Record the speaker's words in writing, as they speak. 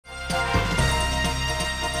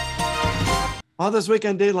Well, this week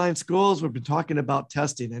on Dateline Schools, we've been talking about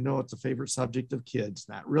testing. I know it's a favorite subject of kids,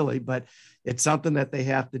 not really, but it's something that they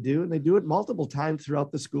have to do, and they do it multiple times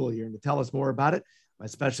throughout the school year. And to tell us more about it, my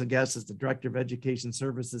special guest is the Director of Education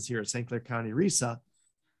Services here at St. Clair County RESA,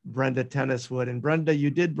 Brenda Tenniswood. And Brenda, you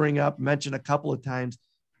did mention a couple of times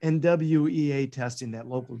NWEA testing that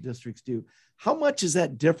local districts do. How much is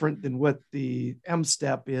that different than what the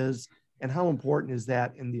M-STEP is, and how important is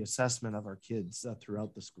that in the assessment of our kids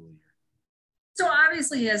throughout the school year? So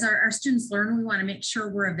obviously, as our students learn, we want to make sure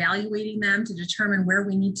we're evaluating them to determine where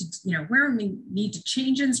we need to, where we need to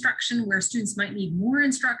change instruction, where students might need more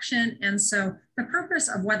instruction. And so the purpose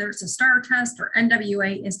of whether it's a STAR test or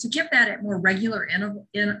NWA is to give that at more regular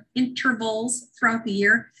intervals throughout the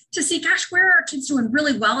year to see, gosh, where are our kids doing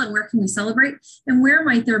really well and where can we celebrate? And where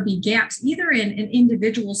might there be gaps, either in an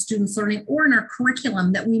individual student's learning or in our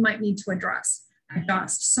curriculum that we might need to address.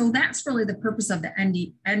 So that's really the purpose of the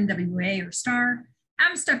NWA or STAR.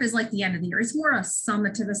 M-STEP is like the end of the year. It's more a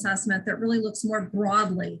summative assessment that really looks more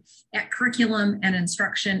broadly at curriculum and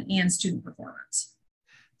instruction and student performance.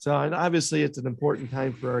 So, and obviously it's an important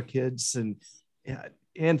time for our kids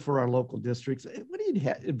and for our local districts. What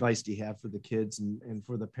advice do you have for the kids and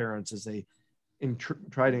for the parents as they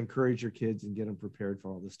try to encourage your kids and get them prepared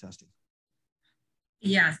for all this testing?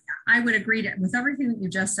 Yes, I would agree with everything that you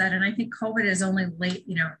just said. And I think COVID has only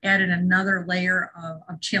added another layer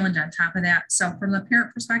of challenge on top of that. So from the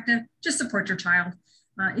parent perspective, just support your child.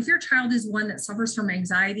 If your child is one that suffers from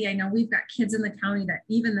anxiety, I know we've got kids in the county that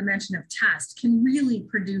even the mention of test can really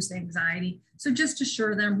produce anxiety. So just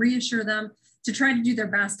reassure them to try to do their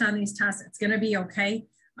best on these tests. It's going to be okay.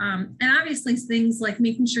 And obviously things like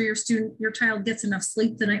making sure your child gets enough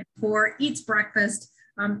sleep the night before, eats breakfast,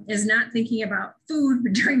 is not thinking about food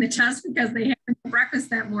during the test because they haven't had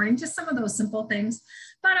breakfast that morning, just some of those simple things.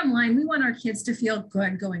 Bottom line, we want our kids to feel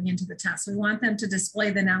good going into the test. We want them to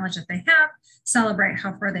display the knowledge that they have, celebrate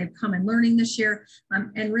how far they've come in learning this year,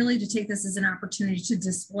 and really to take this as an opportunity to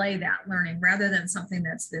display that learning rather than something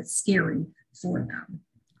that's scary for them.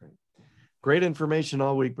 Great information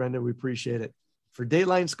all week, Brenda. We appreciate it. For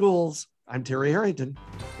Dateline Schools, I'm Terry Harrington.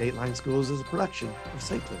 Dateline Schools is a production of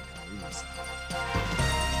St. Clair County RESA.